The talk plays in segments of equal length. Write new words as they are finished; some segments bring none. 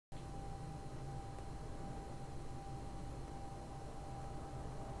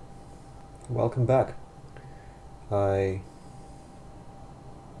Welcome back. I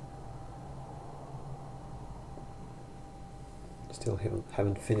still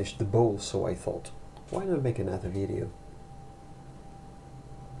haven't finished the bowl, so I thought, why not make another video?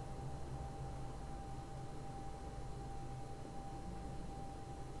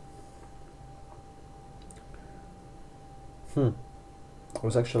 I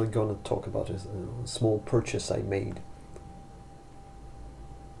was actually gonna talk about a small purchase I made.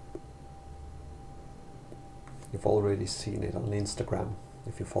 You've already seen it on Instagram,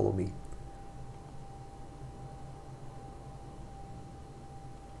 if you follow me.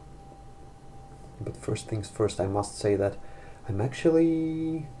 But first things first, I must say that I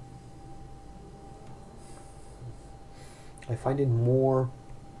find it more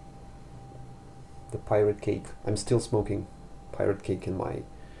the pirate cake. I'm still smoking pirate cake in my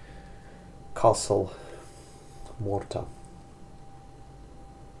Castle Morta.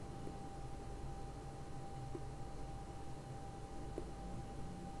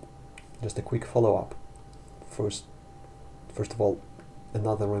 Just a quick follow-up. First of all,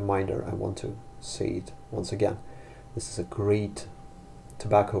 another reminder, I want to say it once again. This is a great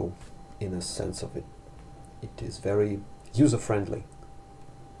tobacco in a sense of it. It is very user-friendly.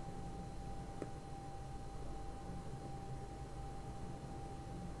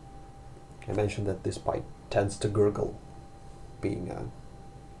 I mentioned that this pipe tends to gurgle, being a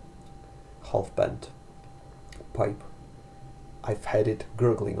half-bent pipe. I've had it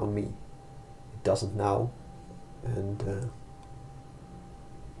gurgling on me. It doesn't now, and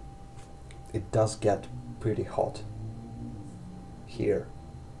it does get pretty hot here.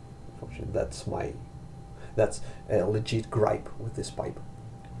 Unfortunately, that's a legit gripe with this pipe.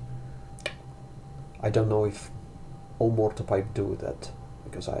 I don't know if all Morta pipe do that,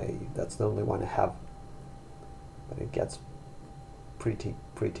 because that's the only one I have, but it gets pretty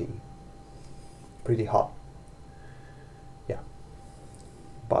hot. Yeah,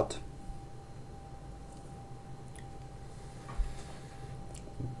 but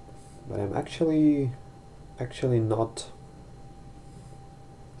I'm actually not.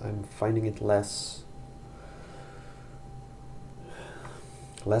 I'm finding it less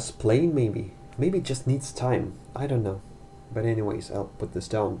plain, maybe it just needs time, I don't know. But anyways, I'll put this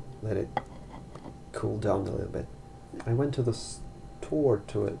down, let it cool down a little bit. I went to the store,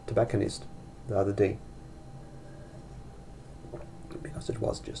 to a tobacconist the other day, because it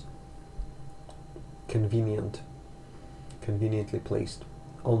was just conveniently placed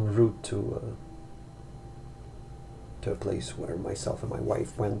en route to a place where myself and my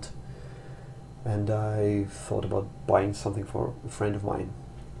wife went, and I thought about buying something for a friend of mine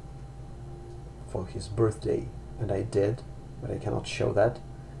for his birthday, and I did, but I cannot show that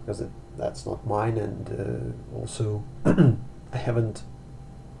because that's not mine, and also I haven't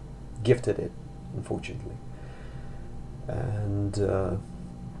gifted it, unfortunately. And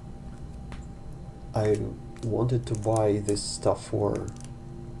I wanted to buy this stuff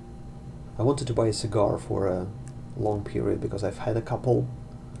I wanted to buy a cigar for a long period because I've had a couple,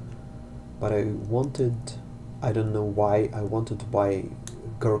 but I don't know why, I wanted to buy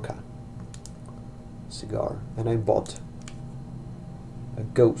Gurkha cigar, and I bought a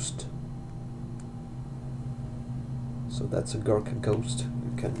Ghost. So that's a Gurkha Ghost.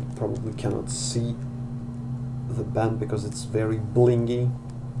 You probably cannot see the band because it's very blingy.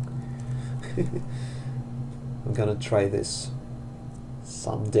 I'm gonna try this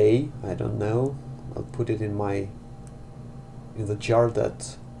someday, I don't know. I'll put it in the jar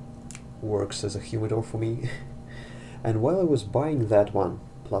that works as a humidor for me. And while I was buying that one,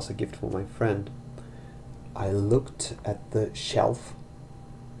 plus a gift for my friend, I looked at the shelf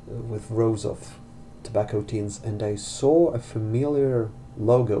with rows of tobacco tins, and I saw a familiar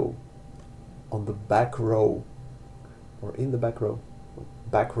logo on the back row, or in the back row,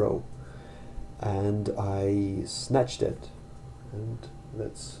 and I snatched it, and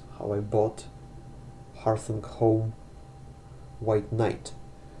that's how I bought Hearth and Home White Knight.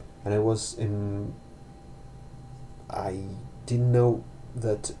 And I didn't know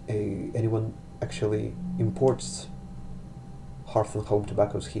that anyone actually imports Hearth and Home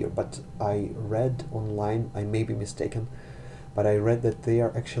tobaccos here, but I read online, I may be mistaken, but I read that they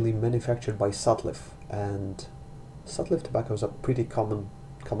are actually manufactured by Sutliff, and Sutliff tobaccos are pretty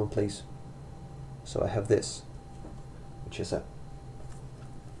commonplace. So I have this, which is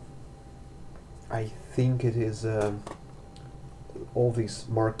I think it is all these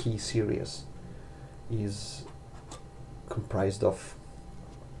Marquis series is comprised of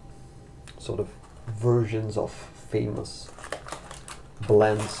sort of versions of famous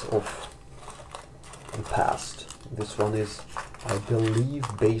blends of the past. This one is I believe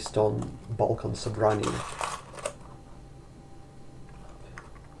based on Balkan Sobranie.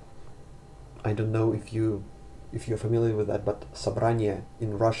 I don't know if you're familiar with that, but Sobranie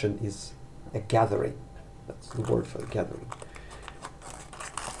in Russian is a gathering. That's the word for a gathering.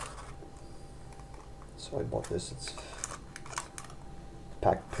 So I bought this. It's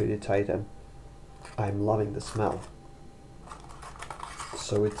packed pretty tight and I'm loving the smell.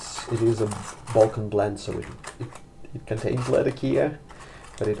 So it is a Balkan blend, so it contains Latakia,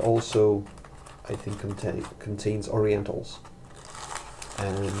 but it also, I think, contains Orientals.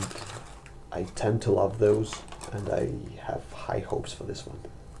 And I tend to love those, and I have high hopes for this one.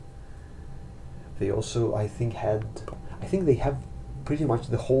 They also, I think they have pretty much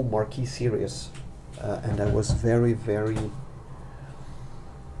the whole Marquis series, and I was very, very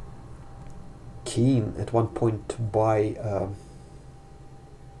keen at one point to buy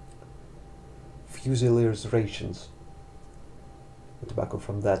Fusiliers Rations, the tobacco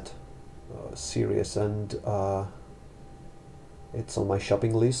from that series, and it's on my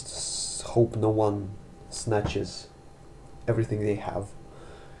shopping list. Hope no one snatches everything they have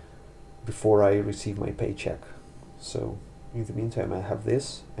before I receive my paycheck. So in the meantime I have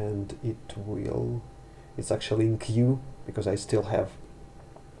this, and it's actually in queue because I still have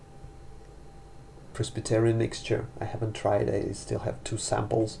Presbyterian mixture. I haven't tried. I still have 2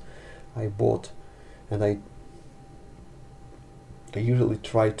 samples I bought, and I usually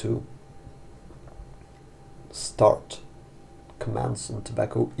try to start commands on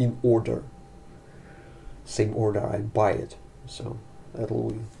tobacco in order, same order I buy it. So I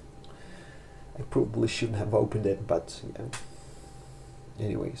probably shouldn't have opened it, but yeah.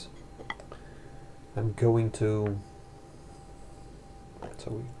 Anyways, I'm going to,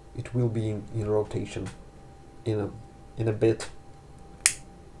 so it will be in rotation in a bit.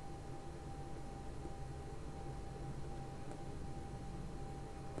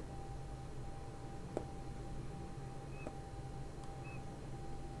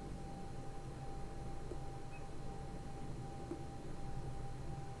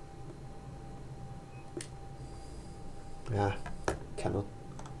 Yeah, cannot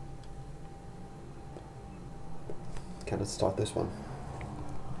start this one.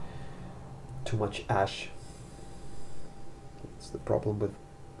 Too much ash. It's the problem with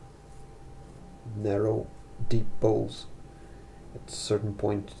narrow, deep bowls. At a certain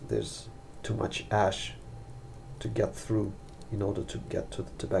point there's too much ash to get through in order to get to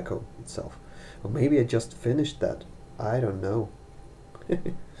the tobacco itself. Or maybe I just finished that. I don't know.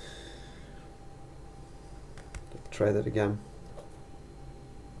 Try that again.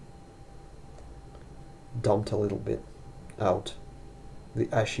 Dumped a little bit out the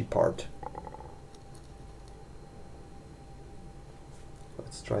ashy part.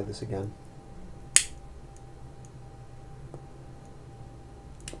 Let's try this again.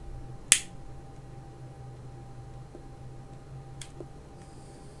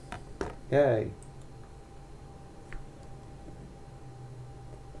 Yay!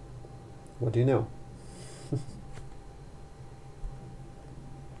 What do you know?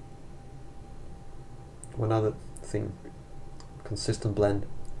 One other thing, consistent blend.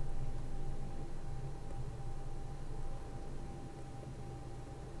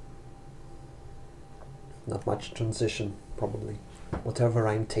 Not much transition, probably. Whatever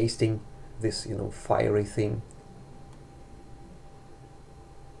I'm tasting, this, fiery thing,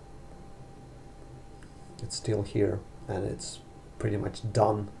 it's still here, and it's pretty much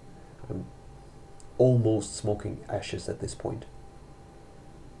done. I'm almost smoking ashes at this point.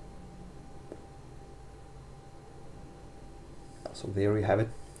 So there you have it,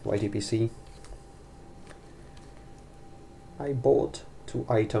 YTPC. I bought 2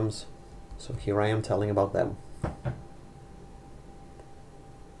 items, so here I am telling about them.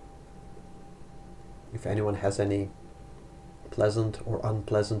 If anyone has any pleasant or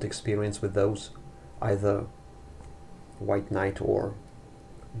unpleasant experience with those, either White Knight or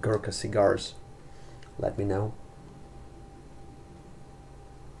Gurkha cigars, let me know.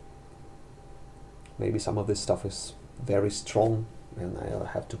 Maybe some of this stuff is very strong and I'll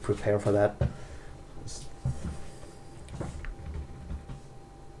have to prepare for that.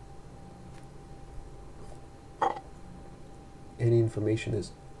 Any information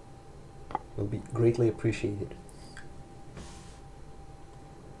will be greatly appreciated.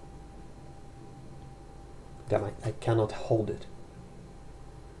 Damn, I cannot hold it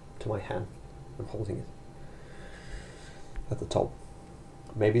to my hand. I'm holding it at the top.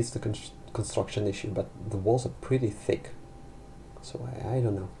 Maybe it's the construction issue, but the walls are pretty thick, so I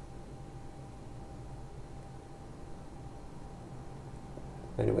don't know.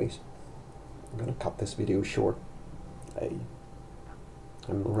 Anyways, I'm gonna cut this video short. I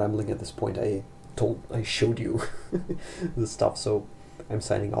I'm rambling at this point. I showed you the stuff, so I'm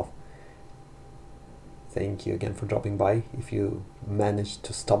signing off. Thank you again for dropping by. If you managed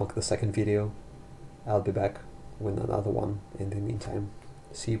to stomach the second video, I'll be back with another one. In the meantime,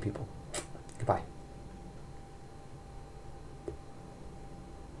 see you people. Goodbye.